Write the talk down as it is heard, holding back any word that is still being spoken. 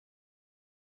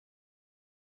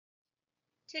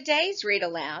Today's read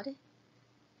aloud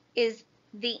is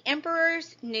The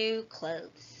Emperor's New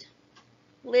Clothes.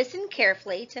 Listen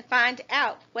carefully to find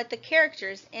out what the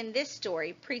characters in this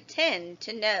story pretend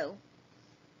to know.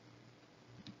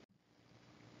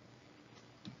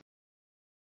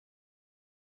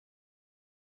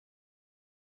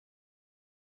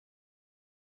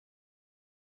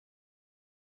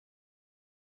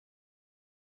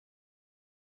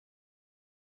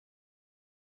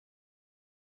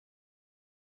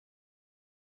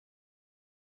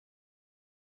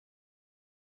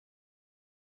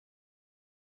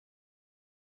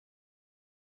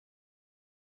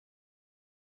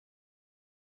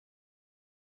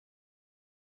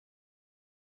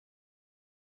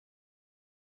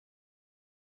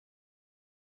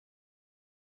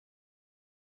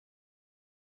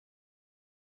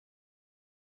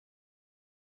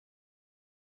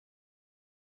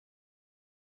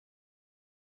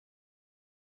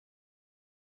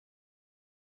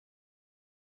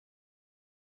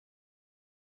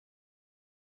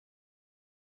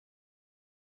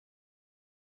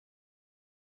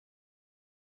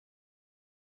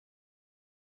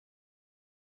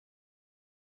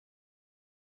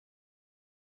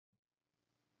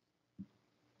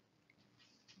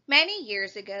 Many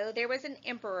years ago, there was an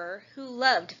emperor who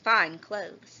loved fine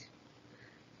clothes.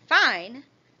 Fine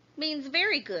means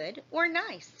very good or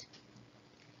nice.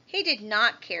 He did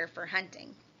not care for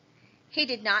hunting. He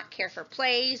did not care for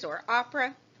plays or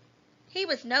opera. He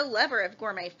was no lover of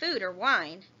gourmet food or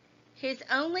wine. His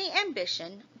only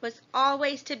ambition was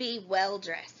always to be well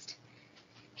dressed.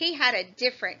 He had a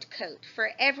different coat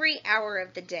for every hour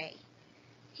of the day.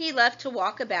 He loved to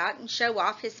walk about and show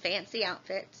off his fancy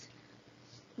outfits.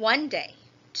 One day,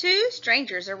 two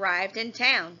strangers arrived in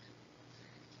town.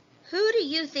 Who do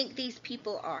you think these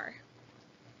people are?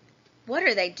 What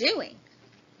are they doing?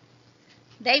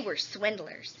 They were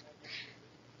swindlers.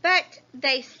 But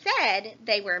they said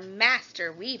they were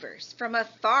master weavers from a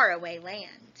faraway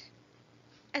land.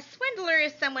 A swindler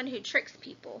is someone who tricks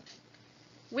people.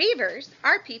 Weavers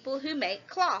are people who make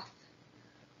cloth.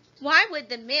 Why would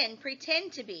the men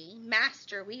pretend to be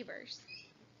master weavers?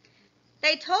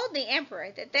 They told the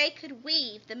emperor that they could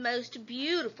weave the most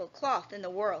beautiful cloth in the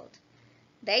world.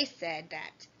 They said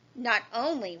that not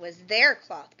only was their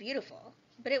cloth beautiful,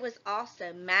 but it was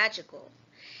also magical.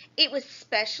 It was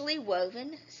specially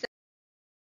woven.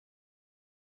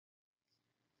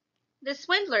 The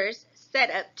swindlers set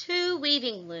up two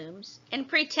weaving looms and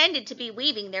pretended to be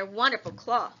weaving their wonderful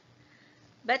cloth,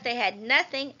 but they had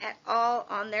nothing at all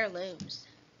on their looms.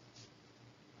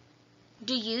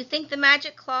 Do you think the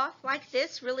magic cloth like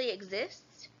this really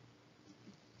exists?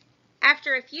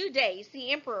 After a few days,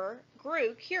 the emperor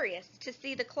grew curious to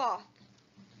see the cloth.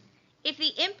 If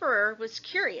the emperor was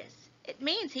curious, it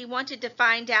means he wanted to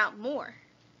find out more.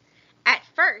 At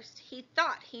first, he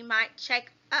thought he might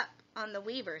check up on the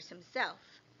weavers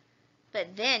himself.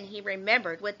 But then he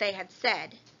remembered what they had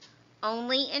said.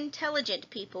 Only intelligent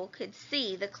people could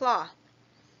see the cloth.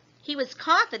 He was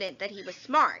confident that he was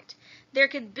smart. There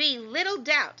could be little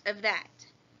doubt of that.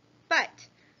 But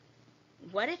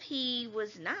what if he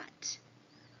was not?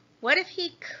 What if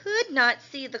he could not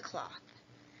see the cloth?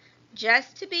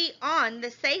 Just to be on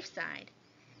the safe side,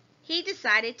 he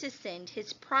decided to send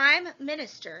his prime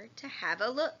minister to have a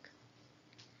look.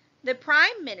 The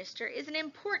prime minister is an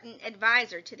important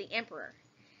advisor to the emperor.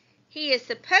 He is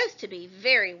supposed to be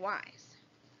very wise.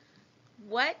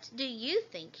 What do you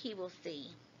think he will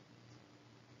see?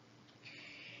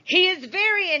 He is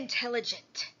very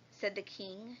intelligent, said the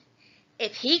king.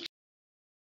 If he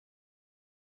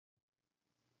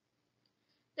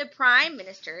The prime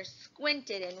minister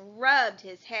squinted and rubbed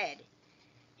his head.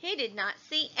 He did not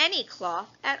see any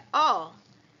cloth at all,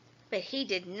 but he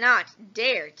did not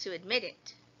dare to admit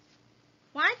it.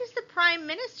 Why does the prime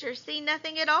minister see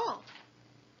nothing at all?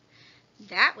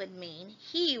 That would mean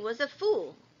he was a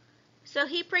fool, so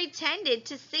he pretended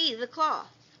to see the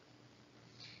cloth.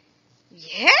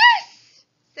 Yes,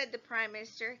 said the prime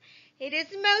minister, it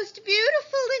is most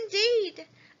beautiful indeed.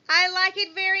 I like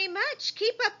it very much.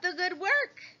 Keep up the good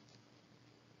work.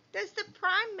 Does the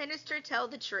prime minister tell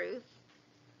the truth?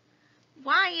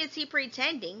 Why is he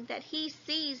pretending that he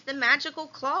sees the magical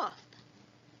cloth?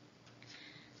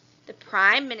 The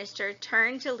prime minister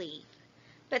turned to leave,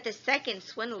 but the second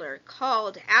swindler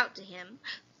called out to him,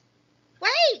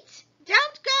 Wait!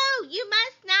 Don't go! You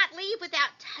must not leave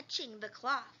without touching the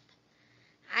cloth.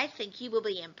 I think you will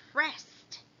be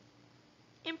impressed.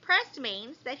 Impressed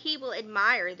means that he will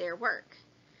admire their work.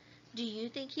 Do you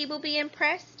think he will be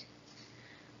impressed?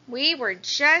 We were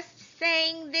just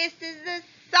saying this is the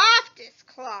softest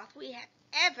cloth we have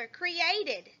ever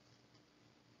created.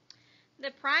 The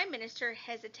Prime Minister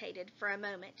hesitated for a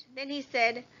moment. Then he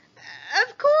said,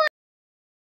 "Of course."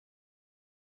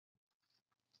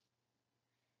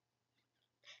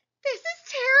 "This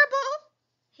is terrible,"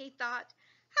 he thought.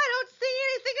 "I don't see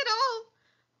anything at all.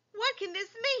 What can this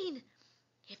mean?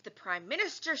 If the Prime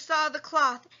Minister saw the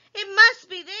cloth, it must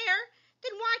be there.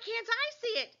 Then why can't I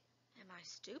see it? Am I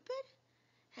stupid?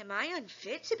 Am I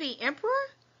unfit to be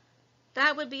emperor?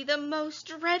 That would be the most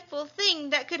dreadful thing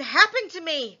that could happen to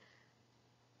me."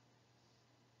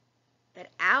 But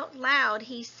out loud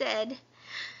he said,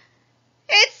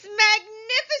 "It's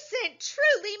magnificent,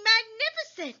 truly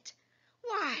magnificent.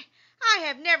 Why, I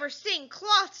have never seen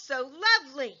cloth so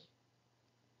lovely."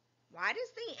 "Why does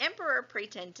the emperor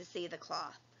pretend to see the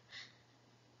cloth?"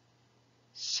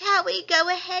 "Shall we go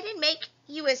ahead and make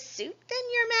you a suit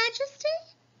then, your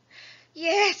majesty?"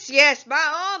 "Yes, yes, by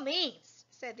all means,"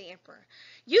 said the emperor.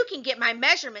 "You can get my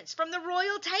measurements from the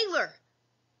royal tailor."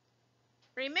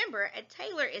 Remember, a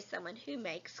tailor is someone who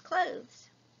makes clothes.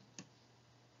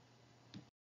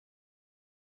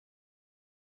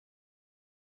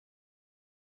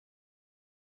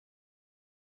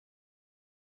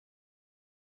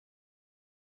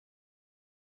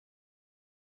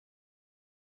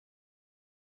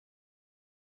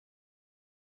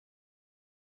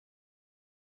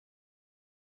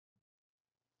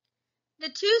 The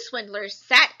two swindlers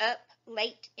sat up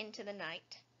late into the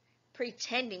night,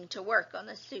 pretending to work on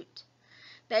the suit.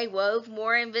 They wove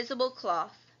more invisible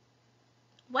cloth.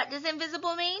 What does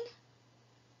invisible mean?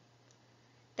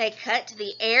 They cut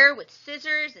the air with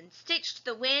scissors and stitched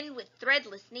the wind with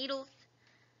threadless needles.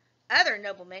 Other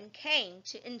noblemen came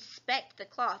to inspect the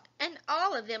cloth, and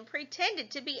all of them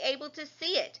pretended to be able to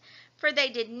see it, for they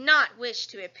did not wish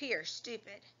to appear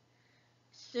stupid.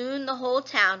 Soon the whole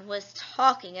town was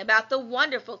talking about the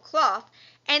wonderful cloth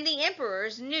and the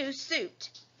emperor's new suit.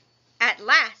 At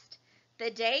last, the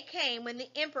day came when the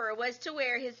emperor was to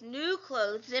wear his new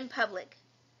clothes in public.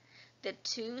 The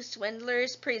two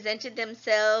swindlers presented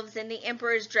themselves in the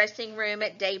emperor's dressing room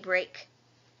at daybreak.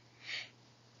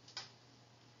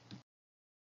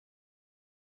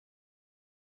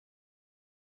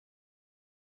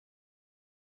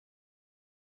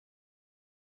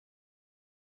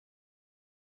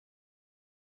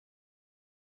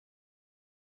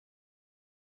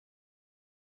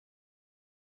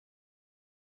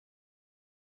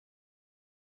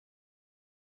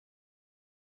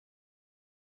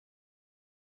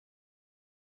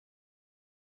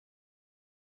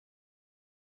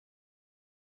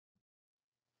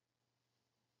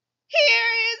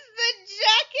 "Here is the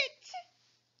jacket,"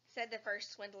 said the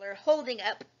first swindler, holding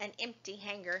up an empty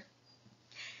hanger.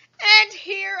 "And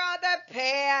here are the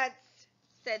pants,"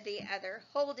 said the other,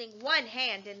 holding one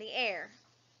hand in the air.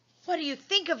 "What do you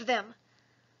think of them?"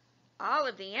 All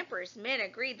of the emperor's men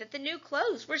agreed that the new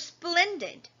clothes were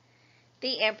splendid.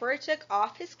 The emperor took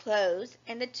off his clothes,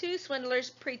 and the two swindlers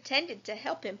pretended to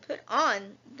help him put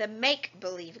on the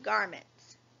make-believe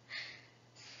garments.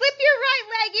 "Slip your right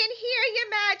leg in here, your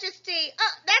majesty.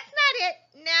 Oh, that's not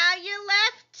it. Now your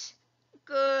left.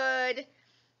 Good.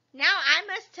 Now I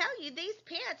must tell you, these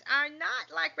pants are not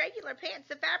like regular pants.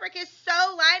 The fabric is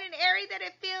so light and airy that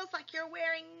it feels like you're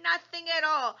wearing nothing at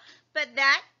all. But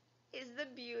that is the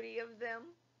beauty of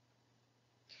them."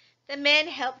 The men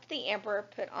helped the emperor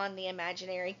put on the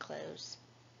imaginary clothes.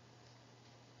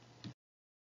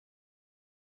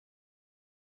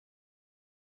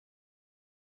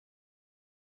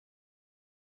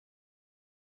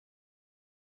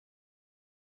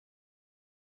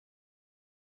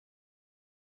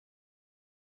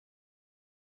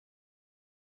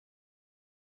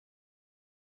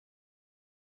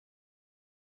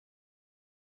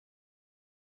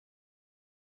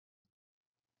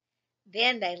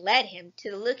 Then they led him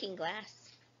to the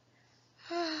looking-glass.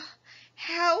 "Oh,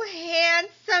 how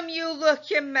handsome you look,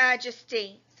 your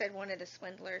majesty," said one of the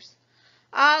swindlers.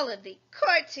 All of the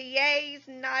courtiers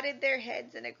nodded their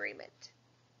heads in agreement.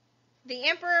 The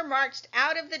emperor marched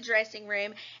out of the dressing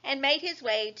room and made his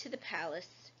way to the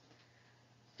palace,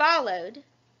 followed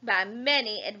by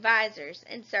many advisers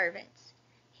and servants.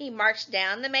 He marched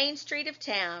down the main street of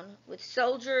town with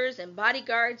soldiers and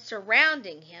bodyguards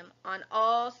surrounding him on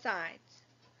all sides.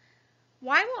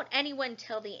 Why won't anyone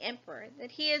tell the emperor that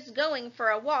he is going for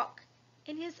a walk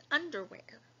in his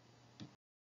underwear?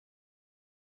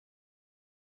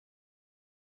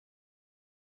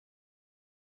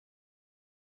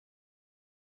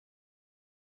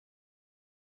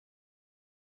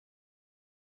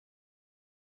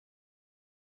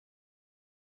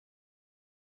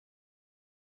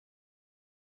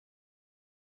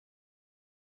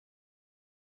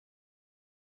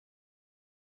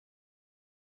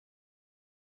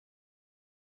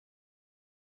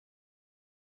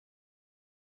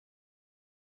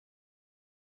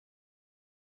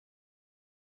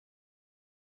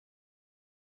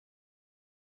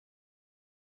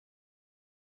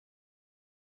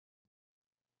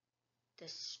 The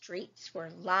streets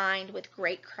were lined with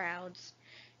great crowds.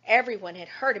 Everyone had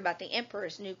heard about the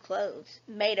emperor's new clothes,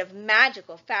 made of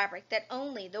magical fabric that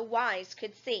only the wise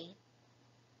could see.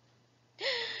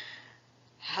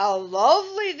 "How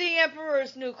lovely the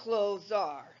emperor's new clothes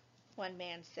are," one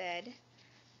man said.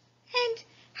 "And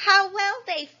how well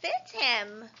they fit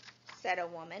him," said a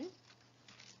woman.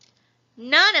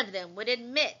 None of them would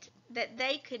admit that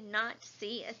they could not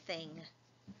see a thing.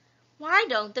 Why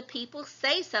don't the people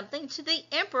say something to the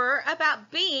emperor about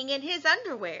being in his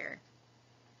underwear?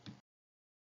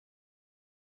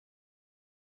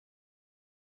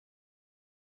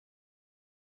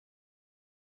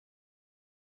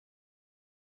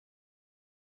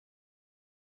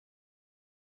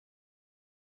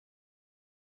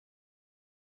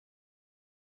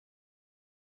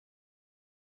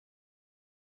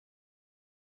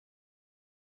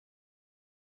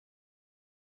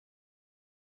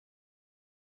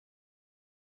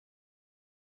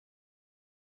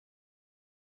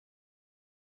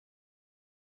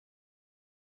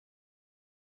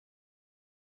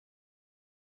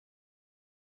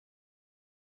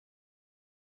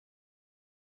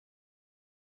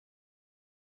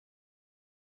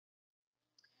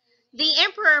 The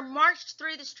emperor marched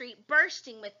through the street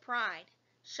bursting with pride,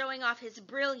 showing off his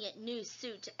brilliant new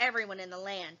suit to everyone in the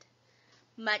land.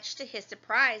 Much to his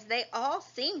surprise, they all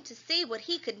seemed to see what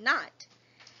he could not,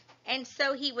 and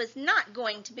so he was not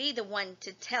going to be the one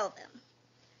to tell them.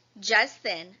 Just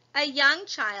then, a young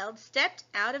child stepped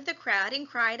out of the crowd and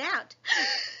cried out,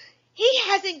 "He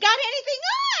hasn't got anything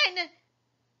on!"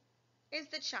 Is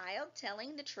the child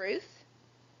telling the truth?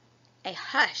 A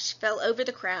hush fell over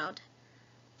the crowd.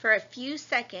 For a few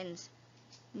seconds,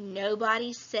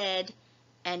 nobody said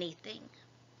anything.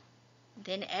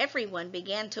 Then everyone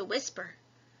began to whisper,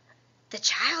 "The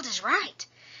child is right.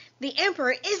 The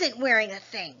emperor isn't wearing a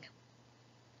thing."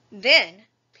 Then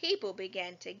people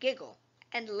began to giggle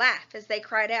and laugh as they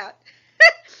cried out,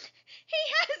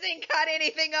 "He hasn't got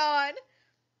anything on!"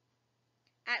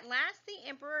 At last the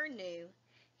emperor knew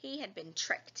he had been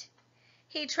tricked.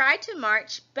 He tried to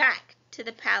march back to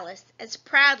the palace as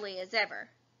proudly as ever.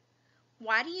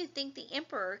 Why do you think the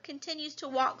emperor continues to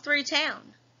walk through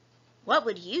town? What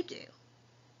would you do?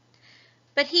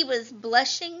 But he was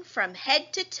blushing from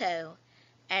head to toe,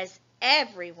 as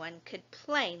everyone could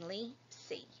plainly